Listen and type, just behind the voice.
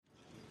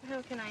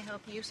How can I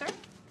help you, sir?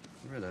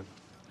 Rita,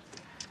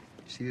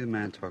 see the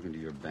man talking to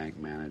your bank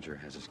manager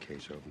has his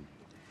case open?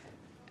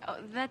 Oh,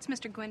 that's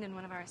Mr. Gwendon,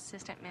 one of our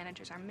assistant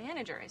managers. Our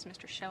manager is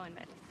Mr. Schoen,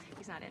 but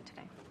he's not in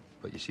today.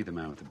 But you see the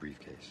man with the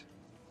briefcase?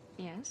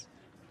 Yes?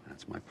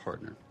 That's my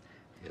partner.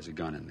 He has a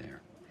gun in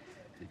there.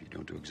 And if you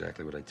don't do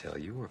exactly what I tell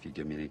you, or if you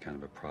give me any kind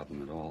of a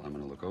problem at all, I'm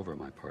going to look over at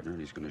my partner and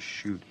he's going to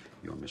shoot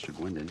your Mr.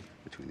 Gwendon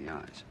between the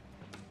eyes.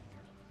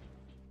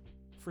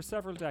 For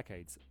several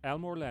decades,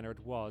 Elmore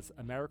Leonard was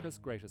America's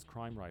greatest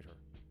crime writer.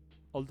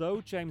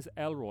 Although James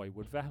Ellroy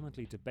would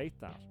vehemently debate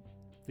that,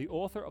 the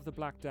author of The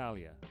Black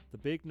Dahlia, The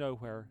Big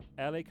Nowhere,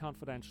 LA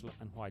Confidential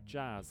and White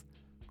Jazz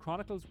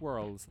chronicles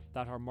worlds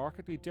that are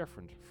markedly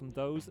different from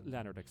those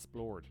Leonard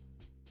explored.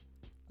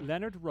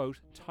 Leonard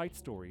wrote tight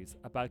stories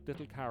about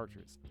little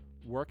characters,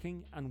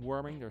 working and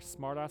worming their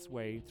smartass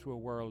way through a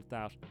world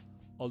that,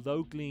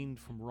 although gleaned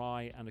from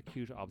wry and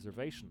acute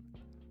observation,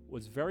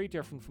 was very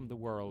different from the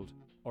world,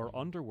 or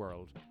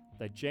underworld,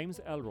 that James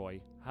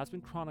Ellroy has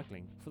been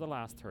chronicling for the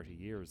last 30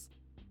 years.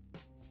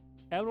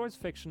 Ellroy's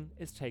fiction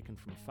is taken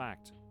from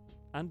fact,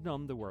 and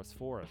none the worse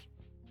for it.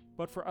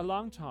 But for a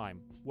long time,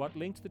 what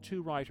linked the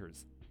two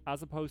writers,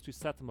 as opposed to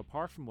set them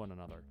apart from one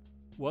another,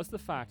 was the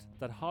fact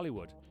that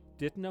Hollywood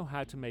didn't know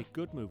how to make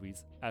good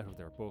movies out of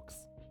their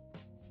books.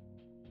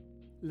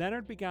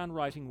 Leonard began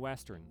writing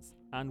westerns,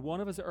 and one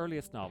of his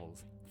earliest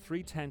novels,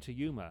 3:10 to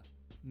Yuma,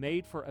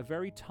 made for a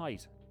very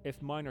tight, if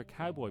minor,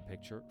 cowboy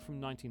picture from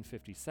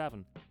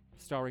 1957,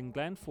 starring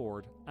Glenn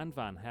Ford and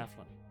Van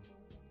Heflin.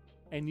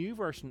 A new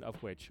version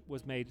of which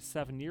was made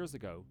 7 years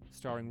ago,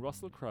 starring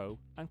Russell Crowe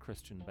and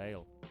Christian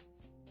Bale.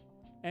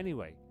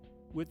 Anyway,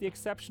 with the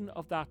exception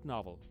of that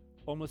novel,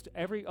 almost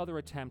every other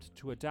attempt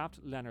to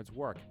adapt Leonard's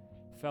work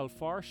fell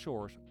far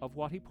short of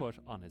what he put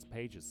on his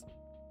pages.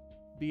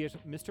 Be it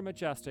Mr.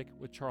 Majestic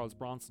with Charles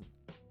Bronson,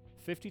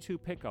 52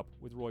 Pickup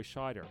with Roy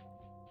Scheider,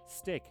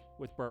 Stick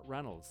with Burt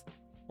Reynolds,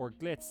 or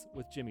Glitz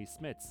with Jimmy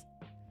Smits.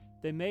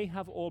 They may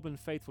have all been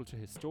faithful to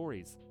his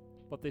stories,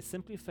 but they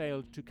simply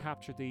failed to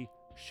capture the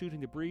shooting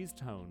the breeze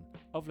tone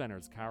of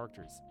Leonard's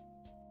characters.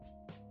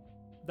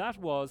 That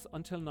was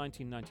until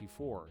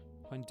 1994,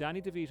 when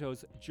Danny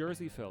DeVito's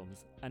Jersey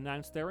Films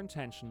announced their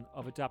intention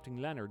of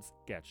adapting Leonard's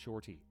Get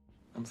Shorty.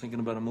 I'm thinking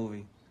about a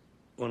movie.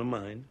 One of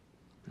mine?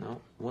 No,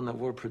 one that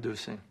we're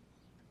producing.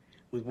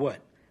 With what?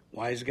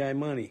 Wise guy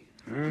money,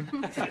 huh?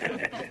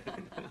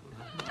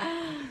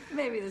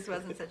 Maybe this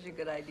wasn't such a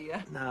good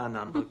idea.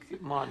 No, look,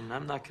 Martin,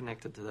 I'm not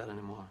connected to that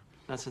anymore.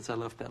 Not since I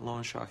left that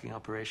loan sharking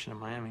operation in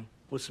Miami.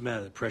 What's the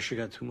matter? The pressure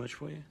got too much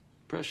for you?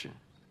 Pressure?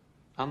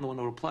 I'm the one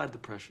who applied the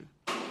pressure.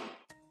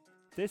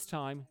 This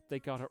time, they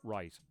got it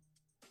right.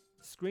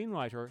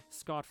 Screenwriter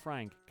Scott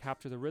Frank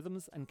captured the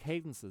rhythms and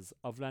cadences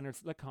of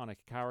Leonard's laconic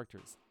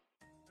characters.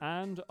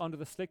 And under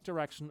the slick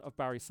direction of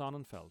Barry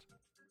Sonnenfeld,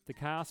 the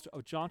cast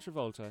of John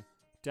Travolta,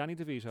 Danny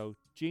DeVito,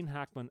 Gene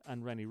Hackman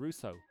and Rennie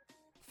Russo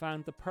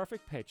found the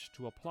perfect pitch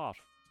to a plot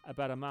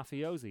about a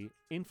mafiosi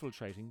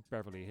infiltrating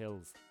Beverly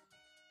Hills.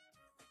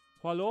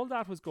 While all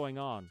that was going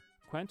on,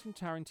 Quentin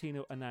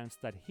Tarantino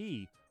announced that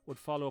he would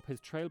follow up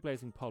his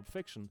trailblazing Pulp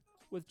Fiction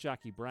with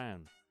Jackie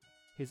Brown,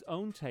 his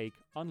own take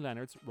on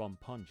Leonard's rum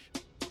punch.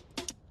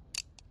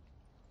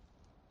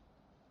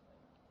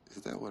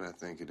 Is that what I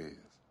think it is?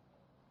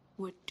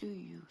 What do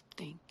you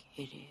think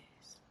it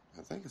is?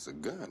 I think it's a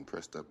gun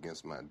pressed up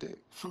against my dick.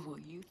 Well,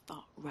 you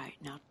thought right.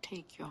 Now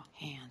take your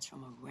hands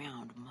from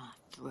around my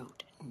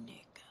throat,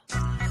 nigga.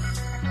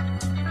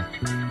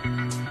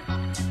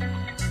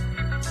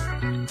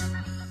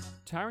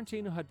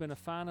 Tarantino had been a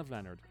fan of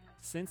Leonard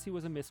since he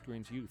was a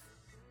miscreant youth,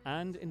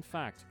 and in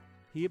fact,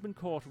 he had been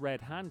caught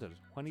red-handed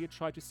when he had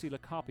tried to steal a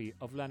copy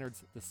of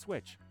Leonard's The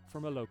Switch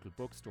from a local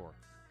bookstore.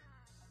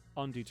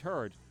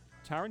 Undeterred,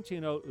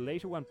 Tarantino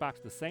later went back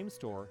to the same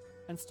store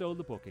and stole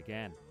the book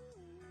again.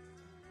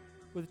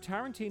 With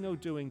Tarantino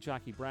doing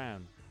Jackie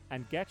Brown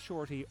and Get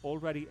Shorty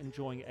already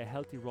enjoying a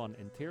healthy run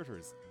in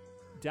theatres,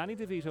 Danny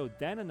DeVito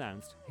then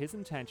announced his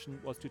intention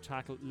was to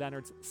tackle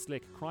Leonard's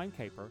slick crime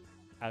caper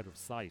Out of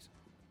Sight.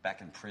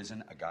 Back in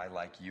prison, a guy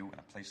like you in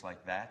a place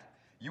like that,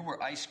 you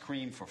were ice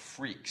cream for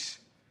freaks.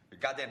 Your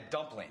goddamn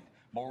dumpling.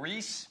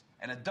 Maurice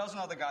and a dozen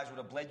other guys would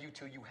have bled you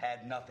till you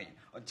had nothing.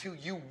 Until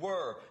you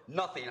were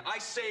nothing. I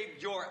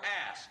saved your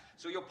ass.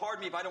 So you'll pardon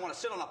me if I don't want to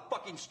sit on a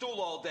fucking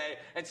stool all day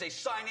and say,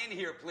 sign in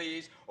here,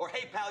 please. Or,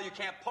 hey, pal, you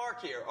can't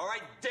park here. All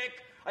right,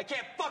 dick? I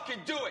can't fucking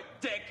do it,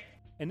 dick!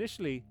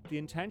 Initially, the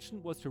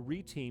intention was to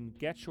re-team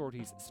Get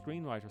Shorty's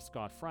screenwriter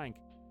Scott Frank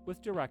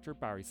with director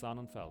Barry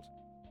Sonnenfeld.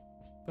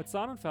 But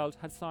Sonnenfeld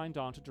had signed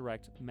on to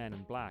direct Men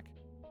in Black,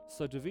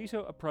 so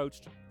DeVito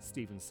approached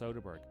Steven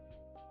Soderbergh.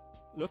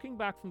 Looking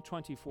back from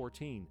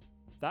 2014,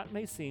 that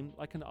may seem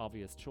like an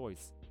obvious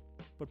choice.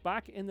 But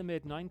back in the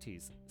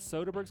mid-90s,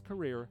 Soderbergh's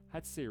career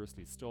had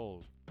seriously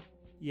stalled.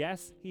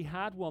 Yes, he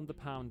had won the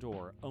Palme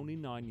d'Or only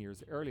 9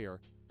 years earlier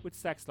with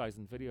Sex, Lies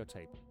and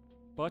Videotape.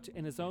 But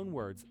in his own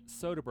words,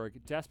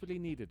 Soderbergh desperately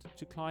needed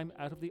to climb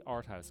out of the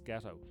art house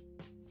ghetto.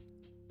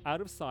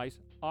 Out of Sight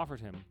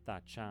offered him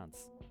that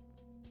chance.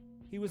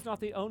 He was not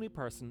the only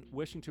person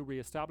wishing to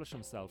re-establish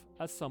himself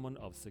as someone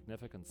of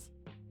significance.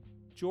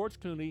 George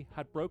Clooney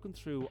had broken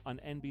through on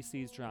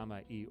NBC's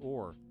drama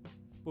Eeyore,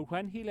 but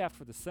when he left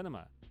for the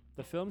cinema,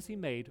 the films he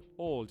made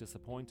all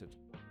disappointed.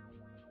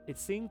 It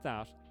seemed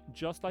that,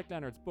 just like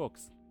Leonard's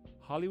books,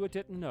 Hollywood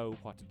didn't know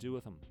what to do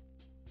with him.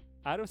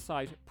 Out of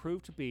Sight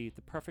proved to be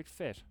the perfect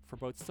fit for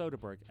both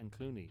Soderbergh and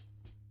Clooney.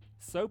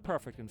 So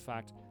perfect, in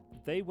fact,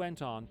 that they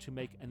went on to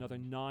make another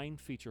 9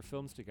 feature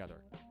films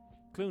together,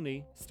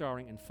 Clooney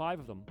starring in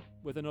 5 of them,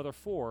 with another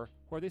 4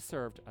 where they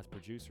served as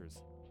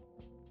producers.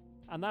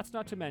 And that's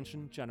not to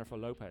mention Jennifer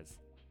Lopez.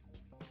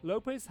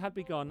 Lopez had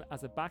begun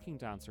as a backing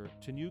dancer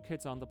to New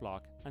Kids on the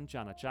Block and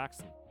Janet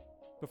Jackson,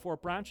 before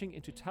branching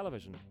into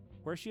television,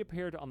 where she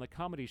appeared on the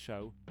comedy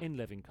show In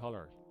Living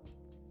Colour.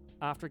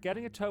 After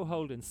getting a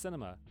toehold in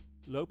cinema,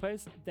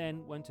 Lopez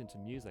then went into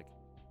music.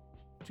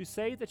 To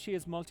say that she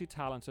is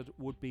multi-talented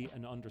would be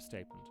an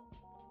understatement.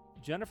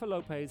 Jennifer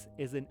Lopez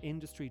is an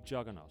industry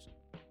juggernaut,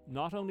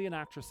 not only an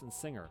actress and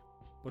singer,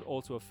 but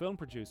also a film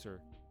producer,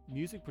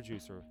 music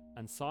producer,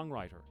 and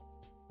songwriter.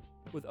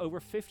 With over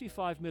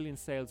 55 million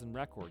sales and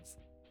records,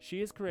 she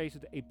has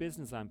created a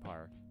business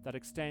empire that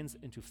extends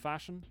into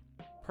fashion,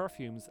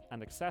 perfumes,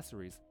 and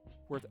accessories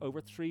worth over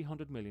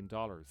 $300 million.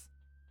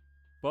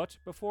 But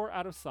before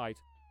Out of Sight,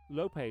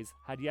 Lopez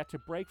had yet to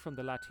break from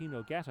the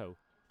Latino ghetto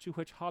to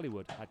which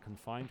Hollywood had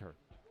confined her.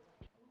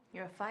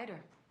 You're a fighter.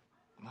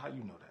 How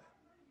you know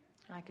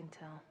that? I can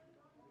tell.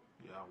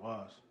 Yeah, I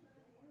was.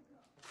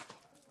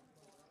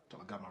 Till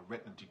I got my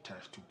retina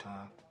detached 2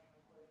 times.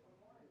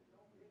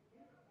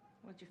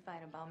 What'd you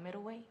fight about,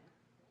 middleweight?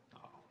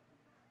 Oh,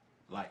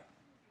 light,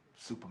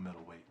 super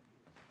middleweight.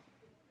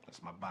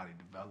 That's my body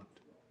developed.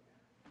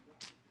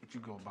 But you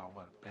go about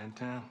what,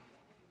 Bantam?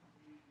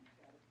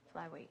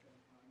 Flyweight.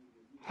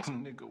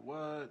 Nigga,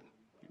 what?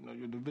 You know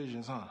your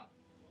divisions, huh?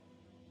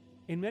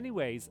 In many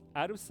ways,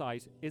 Out of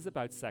Sight is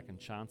about second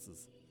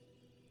chances.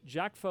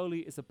 Jack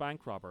Foley is a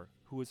bank robber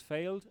who has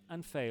failed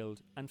and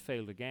failed and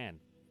failed again.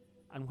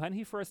 And when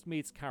he first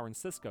meets Karen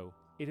Sisco,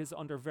 it is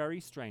under very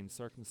strange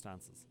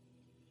circumstances.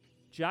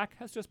 Jack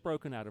has just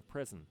broken out of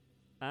prison,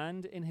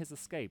 and in his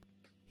escape,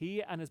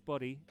 he and his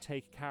buddy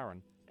take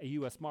Karen, a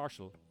US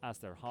Marshal, as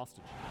their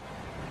hostage.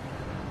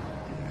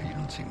 Yeah, you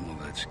don't seem all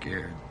that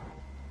scared.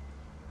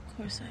 Of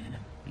course I am.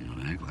 You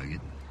don't act like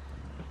it.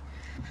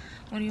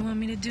 What do you want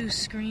me to do,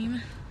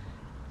 scream?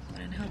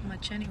 Wouldn't help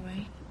much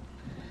anyway.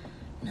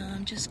 No,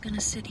 I'm just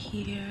gonna sit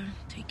here,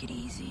 take it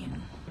easy,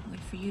 and wait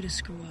for you to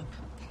screw up.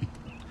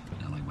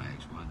 Not like my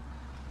ex-wife.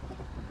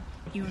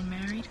 You were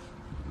married?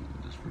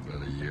 Just for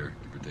about a year,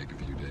 give or take a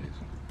few days.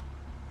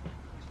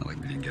 It's not like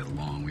we didn't get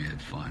along, we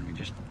had fun, we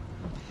just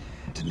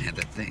didn't have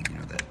that thing, you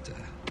know, that,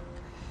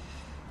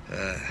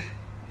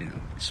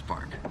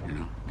 spark, you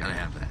know? Gotta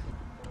have that.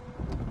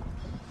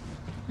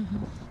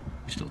 Mm-hmm.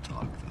 We still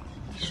talk,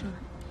 though. Sure.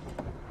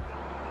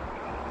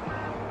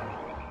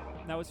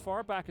 Now, as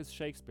far back as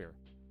Shakespeare,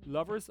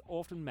 lovers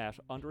often met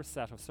under a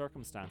set of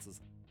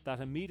circumstances that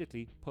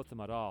immediately put them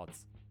at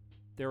odds.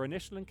 Their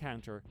initial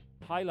encounter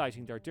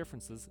highlighting their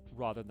differences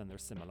rather than their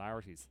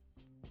similarities.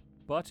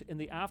 But in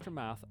the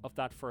aftermath of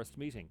that first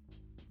meeting,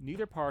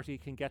 neither party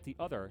can get the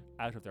other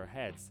out of their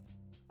heads.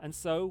 And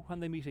so, when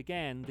they meet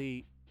again,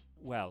 the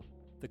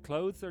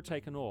clothes are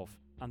taken off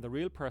and the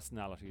real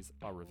personalities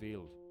are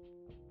revealed.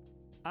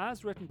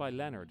 As written by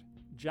Leonard,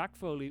 Jack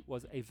Foley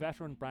was a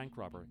veteran bank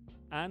robber,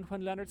 and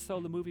when Leonard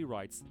sold the movie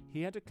rights,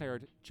 he had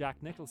declared Jack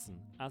Nicholson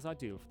as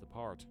ideal for the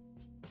part.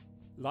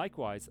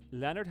 Likewise,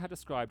 Leonard had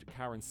described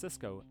Karen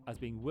Sisco as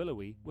being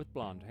willowy with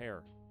blonde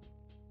hair.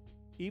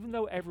 Even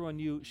though everyone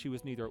knew she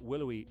was neither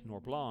willowy nor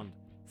blonde,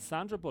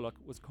 Sandra Bullock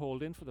was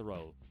called in for the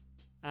role,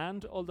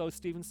 and although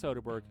Steven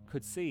Soderbergh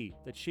could see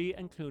that she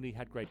and Clooney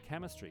had great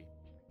chemistry,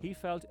 he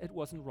felt it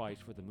wasn't right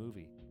for the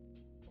movie.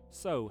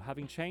 So,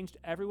 having changed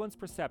everyone's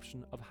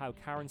perception of how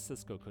Karen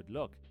Sisco could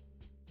look,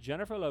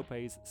 Jennifer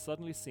Lopez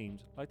suddenly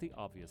seemed like the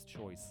obvious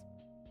choice.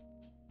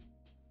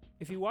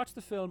 If you watch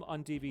the film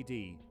on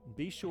DVD,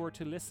 be sure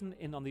to listen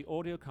in on the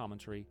audio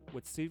commentary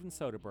with Steven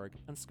Soderbergh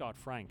and Scott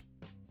Frank,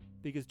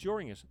 because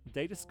during it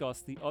they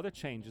discuss the other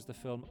changes the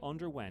film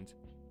underwent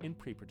in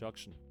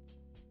pre-production.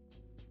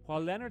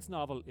 While Leonard's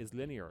novel is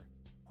linear,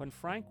 when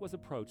Frank was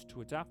approached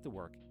to adapt the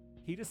work,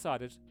 he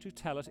decided to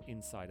tell it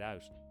inside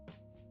out.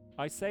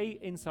 I say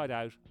inside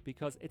out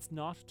because it's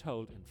not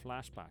told in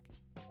flashback.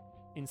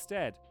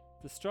 Instead,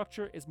 the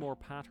structure is more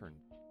patterned,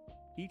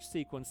 each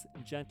sequence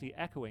gently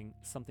echoing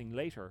something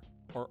later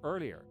or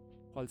earlier,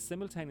 while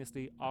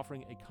simultaneously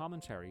offering a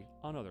commentary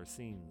on other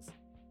scenes.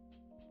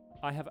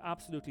 I have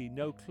absolutely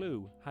no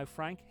clue how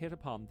Frank hit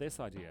upon this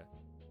idea,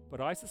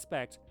 but I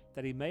suspect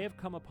that he may have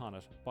come upon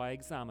it by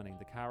examining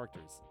the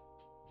characters.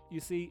 You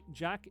see,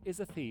 Jack is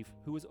a thief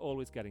who is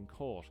always getting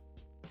caught,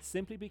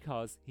 simply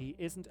because he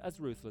isn't as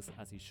ruthless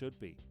as he should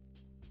be.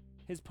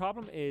 His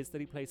problem is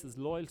that he places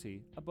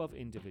loyalty above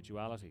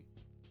individuality.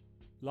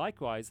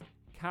 Likewise,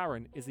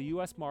 Karen is a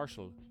US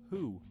Marshal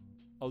who,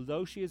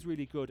 although she is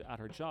really good at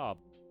her job,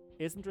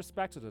 isn't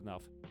respected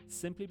enough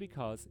simply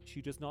because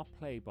she does not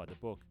play by the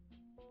book.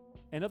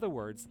 In other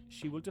words,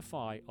 she will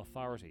defy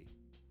authority.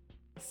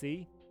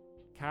 See,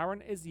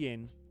 Karen is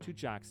yin to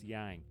Jack's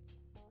yang.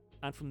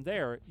 And from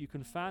there, you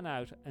can fan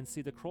out and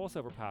see the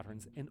crossover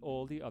patterns in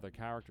all the other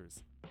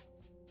characters.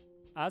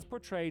 As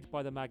portrayed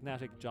by the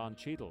magnetic John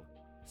Cheadle,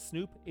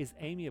 Snoop is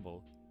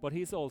amiable, but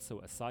he is also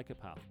a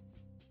psychopath.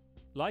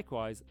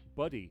 Likewise,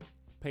 Buddy,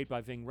 played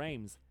by Ving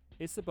Rhames,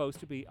 is supposed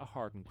to be a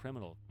hardened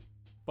criminal,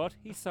 but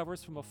he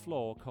suffers from a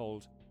flaw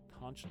called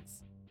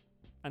conscience.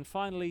 And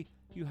finally,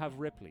 you have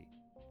Ripley,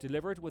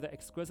 delivered with an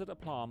exquisite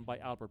aplomb by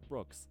Albert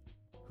Brooks,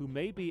 who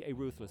may be a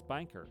ruthless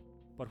banker,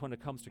 but when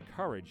it comes to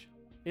courage,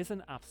 is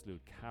an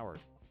absolute coward.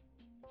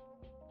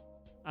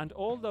 And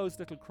all those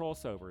little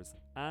crossovers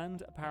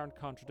and apparent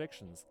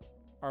contradictions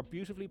are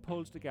beautifully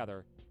pulled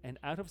together in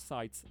Out of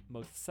Sight's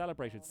most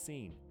celebrated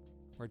scene,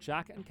 where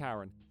Jack and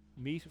Karen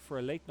meet for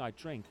a late night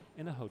drink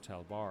in a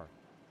hotel bar.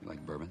 You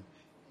like bourbon?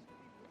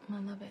 I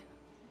love it.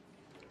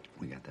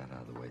 We got that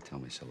out of the way. Tell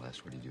me,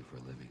 Celeste, what do you do for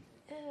a living?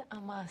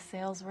 I'm a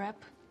sales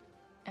rep,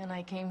 and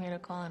I came here to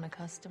call in a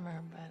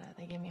customer, but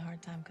they gave me a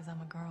hard time because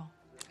I'm a girl.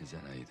 Is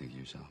that how you think of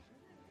yourself?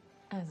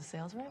 As a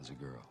sales rep? As a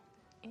girl?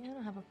 Yeah, I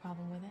don't have a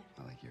problem with it.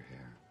 I like your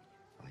hair.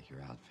 I like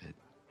your outfit.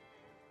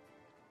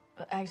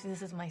 But actually,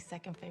 this is my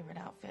second favorite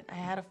outfit. I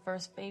had a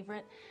first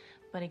favorite,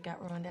 but it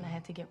got ruined and I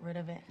had to get rid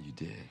of it. You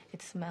did?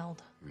 It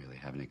smelled. Really?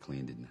 Having it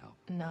clean didn't help?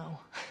 No.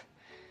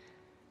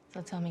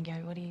 So tell me,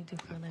 Gary, what do you do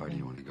for a living? How far do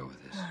you want to go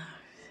with this?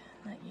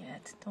 Not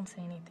yet. Don't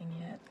say anything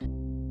yet.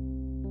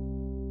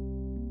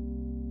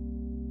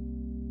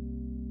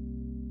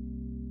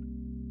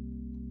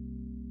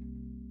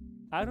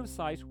 Out of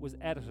Sight was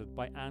edited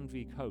by Anne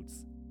V.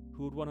 Coates,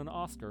 who had won an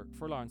Oscar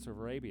for Lawrence of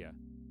Arabia,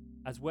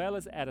 as well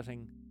as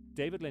editing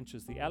David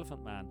Lynch's The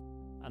Elephant Man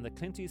and the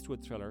Clint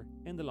Eastwood thriller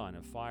In the Line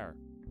of Fire.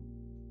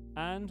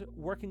 And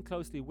working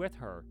closely with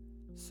her,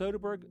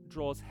 Soderbergh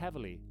draws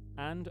heavily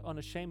and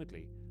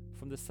unashamedly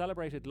from the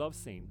celebrated love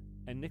scene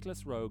in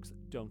Nicholas Roeg's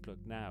Don't Look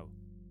Now.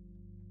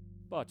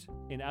 But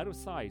in Out of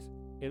Sight,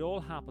 it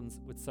all happens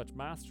with such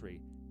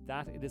mastery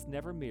that it is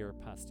never mere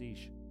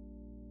pastiche.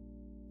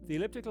 The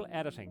elliptical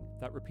editing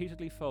that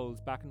repeatedly folds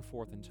back and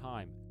forth in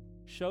time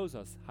shows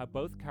us how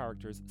both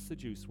characters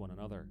seduce one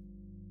another,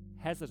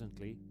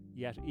 hesitantly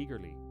yet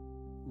eagerly,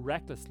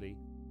 recklessly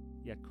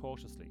yet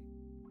cautiously.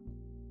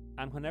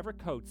 And whenever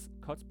Coates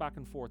cuts back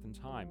and forth in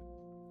time,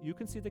 you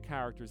can see the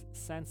characters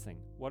sensing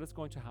what is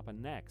going to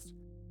happen next,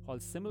 while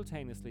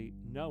simultaneously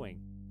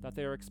knowing that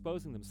they are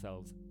exposing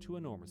themselves to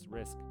enormous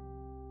risk.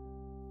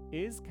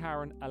 Is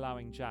Karen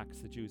allowing Jack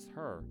seduce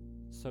her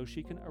so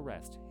she can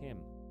arrest him?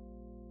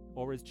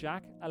 Or is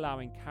Jack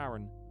allowing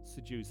Karen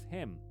seduce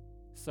him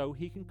so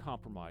he can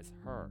compromise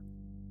her?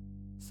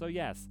 So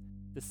yes,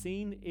 the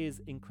scene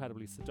is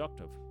incredibly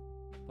seductive,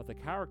 but the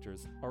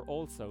characters are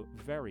also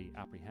very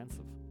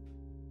apprehensive.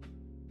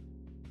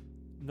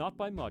 Not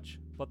by much,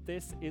 but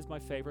this is my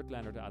favourite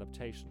Leonard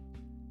adaptation,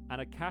 and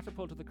it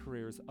catapulted the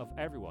careers of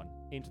everyone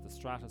into the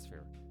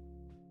stratosphere.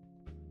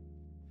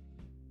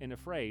 In a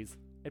phrase,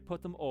 it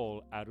put them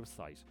all out of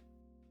sight.